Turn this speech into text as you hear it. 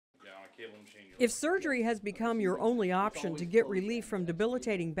If surgery has become your only option to get relief from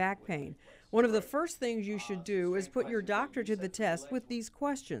debilitating back pain, one of the first things you should do is put your doctor to the test with these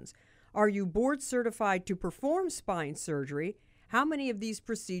questions. Are you board certified to perform spine surgery? How many of these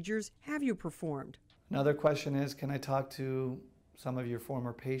procedures have you performed? Another question is, can I talk to some of your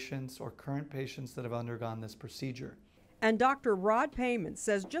former patients or current patients that have undergone this procedure? And Dr. Rod Payman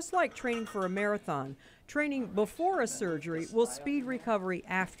says just like training for a marathon, training before a surgery will speed recovery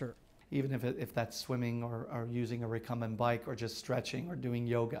after. Even if that's swimming or using a recumbent bike or just stretching or doing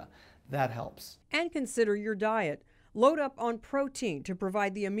yoga, that helps. And consider your diet. Load up on protein to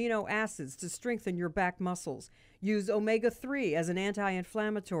provide the amino acids to strengthen your back muscles. Use omega-3 as an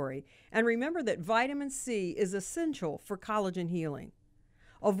anti-inflammatory. And remember that vitamin C is essential for collagen healing.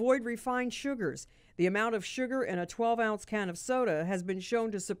 Avoid refined sugars. The amount of sugar in a 12-ounce can of soda has been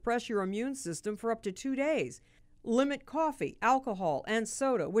shown to suppress your immune system for up to 2 days. Limit coffee, alcohol, and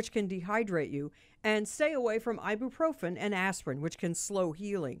soda, which can dehydrate you, and stay away from ibuprofen and aspirin, which can slow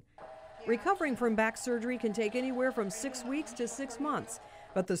healing. Recovering from back surgery can take anywhere from 6 weeks to 6 months,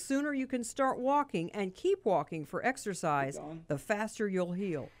 but the sooner you can start walking and keep walking for exercise, the faster you'll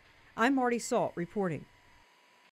heal. I'm Marty Salt reporting.